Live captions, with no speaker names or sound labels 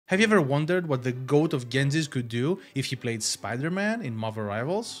Have you ever wondered what the GOAT of Genjis could do if he played Spider-Man in Marvel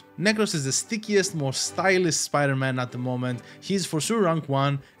Rivals? Necros is the stickiest, most stylish Spider-Man at the moment. He's for sure rank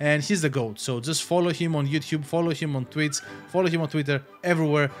 1 and he's the GOAT. So just follow him on YouTube, follow him on tweets, follow him on Twitter,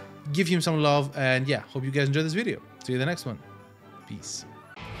 everywhere. Give him some love and yeah, hope you guys enjoyed this video. See you in the next one. Peace.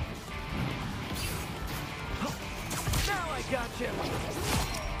 Now I got you.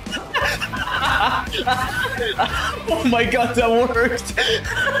 Oh my god, that worked!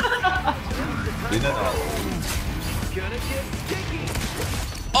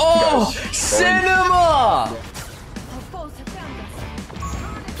 Oh! Cinema!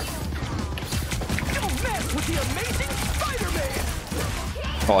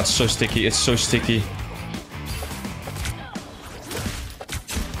 Oh, it's so sticky, it's so sticky.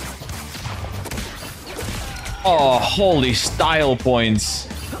 Oh, holy style points.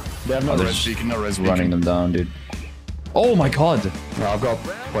 They have no res, you can no res running them down, dude. Oh my god. No, I've got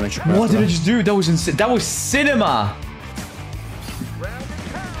one inch. What did I just do? That was insane. That was cinema.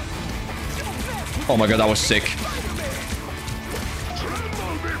 Oh my god, that was sick.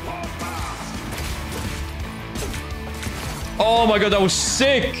 Oh my god, that was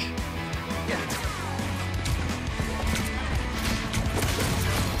sick.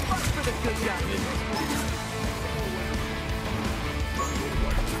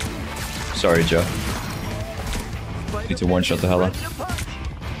 Sorry, Joe. Need to one-shot the hella.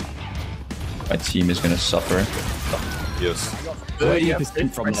 My team is gonna suffer. Yes.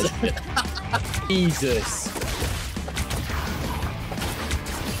 30% from that. Jesus.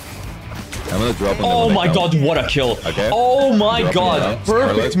 I'm gonna drop on them. Oh my god, what a kill. Okay. Oh my god.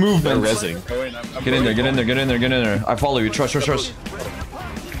 Perfect movement. Rezzing. Get in there, get in there, get in there, get in there. I follow you. Trust, trust, trust.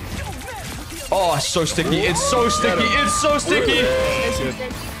 Oh, it's so sticky. It's so sticky. It's so sticky.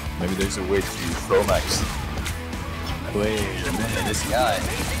 Maybe there's a way to throw max. Wait a minute, this guy,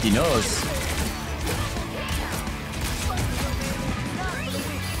 he knows.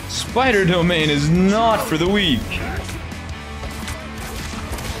 Spider domain is not for the weak.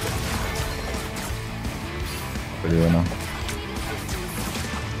 What do you know?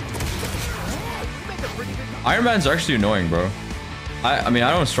 Iron Man's actually annoying, bro. I mean, I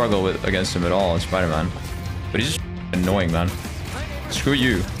don't struggle against him at all in Spider-Man, but he's just annoying, man. Screw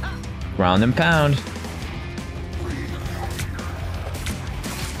you. Ground and pound.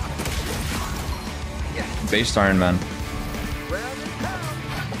 Based Iron Man.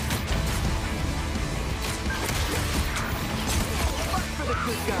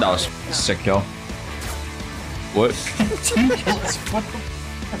 That was a sick kill. What? 10 kills. What the?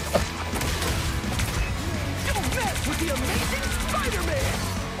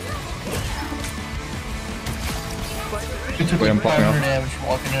 Wait, I'm popping up.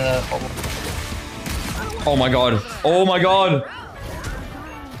 Oh my god. Oh my god.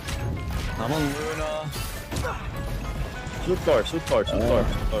 I'm on Luna. Shoot car, shoot car, shoot car,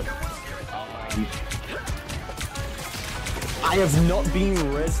 shoot car. I have not been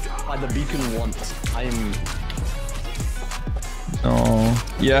rezzed by the beacon once. I am...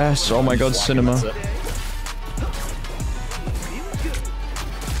 Oh. Yes. Oh my god, cinema.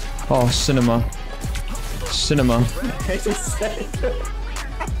 Oh, cinema. Cinema.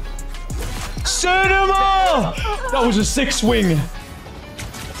 Cinema! That was a sick swing.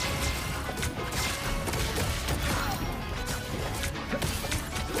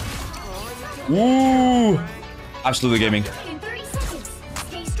 Woo! Absolutely gaming. In 30 seconds.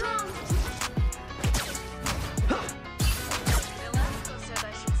 Stay strong.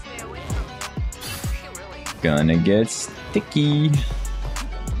 Gonna get sticky.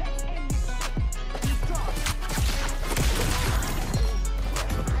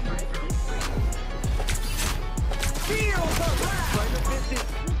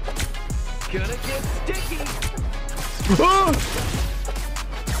 Gonna get sticky.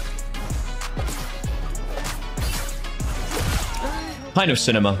 Kind of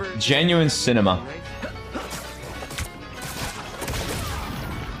cinema. Genuine cinema.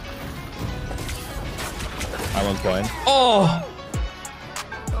 I'm on coin. Oh!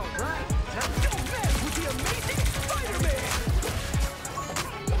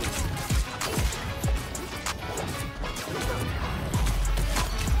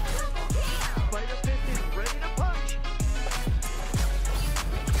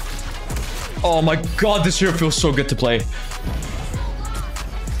 Oh my god, this hero feels so good to play.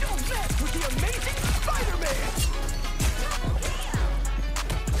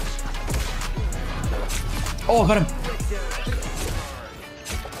 Oh, I got him.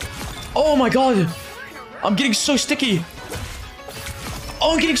 Oh my god. I'm getting so sticky.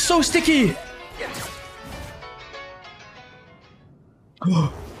 Oh, I'm getting so sticky.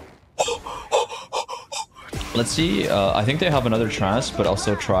 Let's see. I think they have another trance, but I'll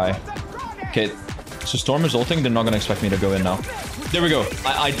still try. Okay, so Storm is ulting. They're not gonna expect me to go in now. There we go.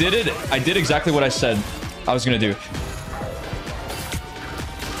 I did it. I did exactly what I said I was gonna do.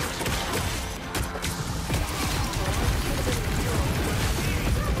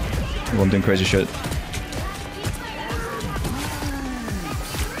 I'm doing crazy shit.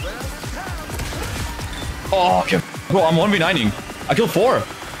 Oh, okay. Bro, I'm 1v9ing. I killed 4.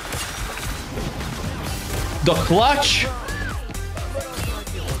 The clutch.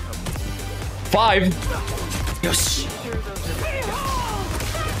 5. Yes.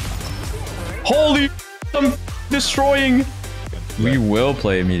 Holy, I'm destroying. We will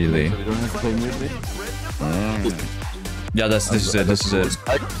play immediately. So we don't have to play immediately? Yeah, this is it. This is it.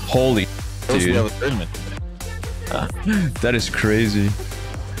 Holy, dude. That is crazy.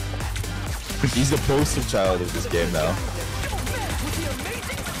 He's the poster child of this game now.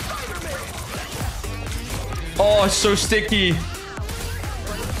 Oh, it's so sticky.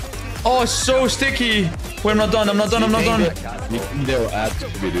 Oh, it's so sticky. Wait, I'm not done. I'm not done. I'm not done. You think they'll add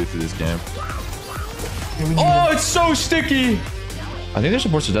contributor to this game? Oh, it's so sticky. I think their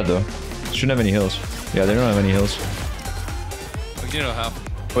supports are dead though. Shouldn't have any heals. Yeah, they don't have any heals. You don't have.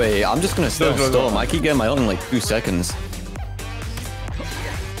 Wait, I'm just gonna still storm. I keep getting my ult in like 2 seconds.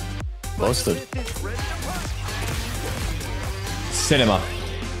 Busted. Cinema.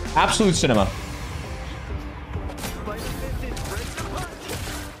 Absolute cinema.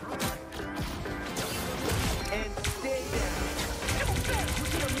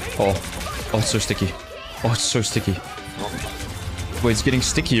 Oh. Oh, it's so sticky. Oh, it's so sticky. Wait, it's getting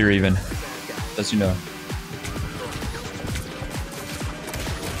stickier even. As you know.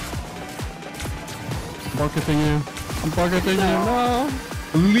 Bucketing you. I'm bucketing you. No.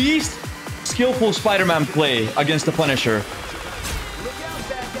 Least skillful Spider-Man play against the Punisher.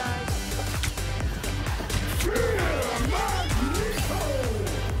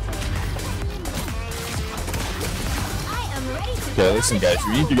 I am ready to Okay, listen guys,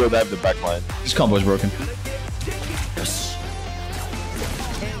 we need to go dive the back line. This combo is broken.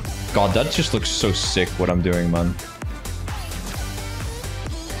 God, that just looks so sick what I'm doing, man.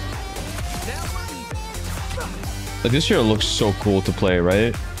 Like, this hero looks so cool to play,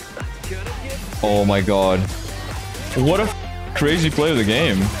 right? Oh my god. What a crazy play of the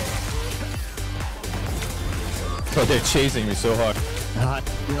game. Oh, they're chasing me so hard.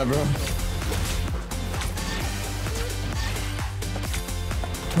 Yeah, bro.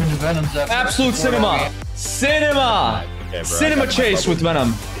 Absolute cinema! Cinema! Okay, bro, Cinema chase with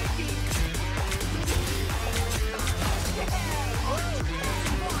Venom.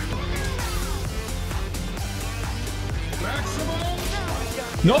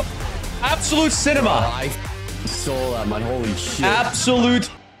 Nope. Absolute cinema. I saw that, man. Holy shit.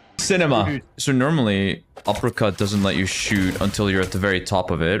 Absolute cinema. So normally, uppercut doesn't let you shoot until you're at the very top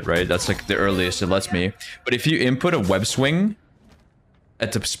of it, right? That's like the earliest it lets me. But if you input a web swing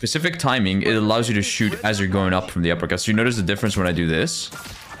at the specific timing, it allows you to shoot as you're going up from the uppercut. So you notice the difference when I do this.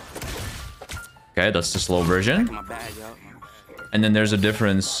 Okay, that's the slow version. And then there's a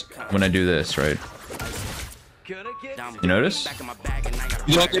difference when I do this, right? You notice?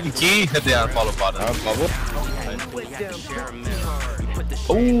 You don't get key, hit the unfollow button.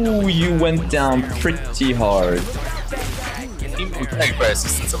 Oh, you went down pretty hard. Thank you for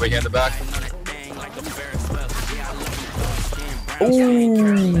assistance over here in the back.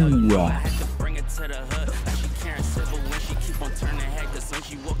 Ooh.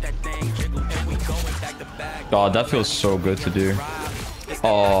 God, that feels so good to do.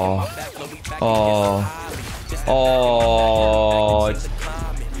 Oh. Oh. Oh.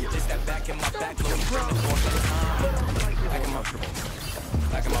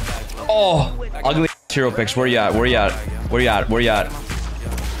 Oh. Ugly hero picks. Where you at? Where you at? Where you at? Where you at?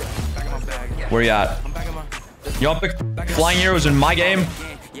 Where you at? You want to pick flying arrows in my game?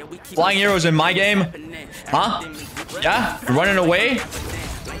 Flying arrows in my game? Huh? Yeah? You're running away?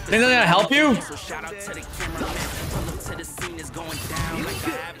 Think that's gonna help you?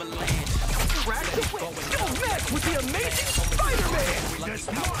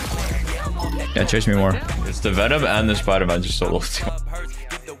 Yeah, chase me more. It's the Venom and the Spider-Man just solo.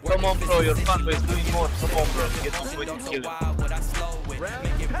 Come on, bro, your fanboy is doing more. Come on, bro, get this way to kill him.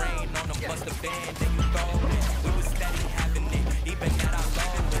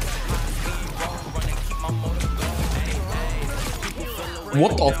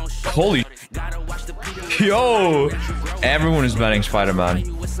 What the? Holy. Yo! Everyone is banning Spider-Man.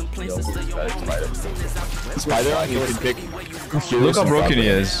 Spider-Man, you can pick. Look how broken he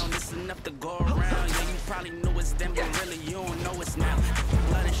is.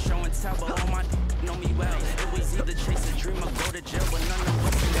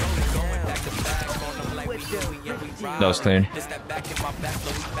 That was clean.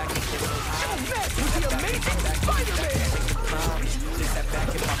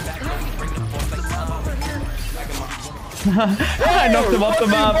 I knocked him off the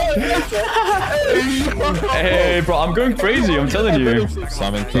map. Hey, bro, I'm going crazy. I'm telling you.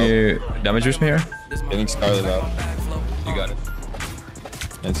 Simon, Can you damage boost me here? getting Scarlet out. You got it.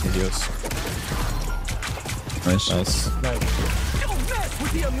 And some heals. Nice. Nice. Nice.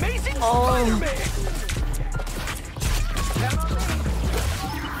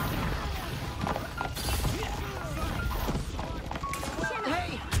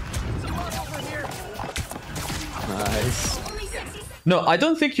 No, I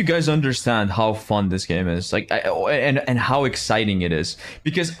don't think you guys understand how fun this game is, like, and how exciting it is.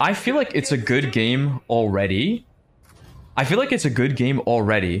 Because I feel like it's a good game already. I feel like it's a good game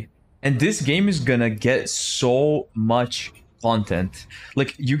already, and this game is gonna get so much content.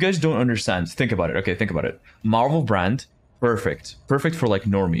 Like, you guys don't understand. Think about it. Okay, think about it. Marvel brand, perfect for like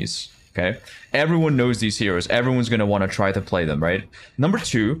normies. Okay, everyone knows these heroes. Everyone's gonna want to try to play them, right? Number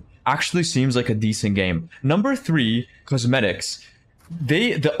 2 actually seems like a decent game. Number 3, cosmetics.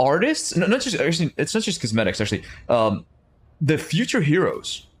 The artists, not just actually, it's not just cosmetics actually. The future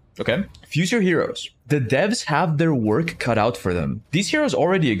heroes, okay, future heroes. The devs have their work cut out for them. These heroes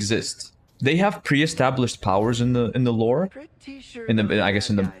already exist. They have pre-established powers in the lore, in the I guess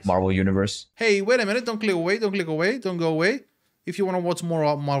in the Marvel universe. Hey, wait a minute, don't click away, don't go away. If you want to watch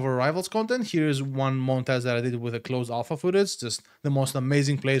more Marvel Rivals content, here's one montage that I did with a closed alpha footage, just the most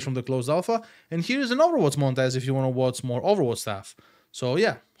amazing plays from the closed alpha. And here's an Overwatch montage if you want to watch more Overwatch stuff. So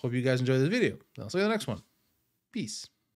yeah, hope you guys enjoyed this video. I'll see you in the next one. Peace.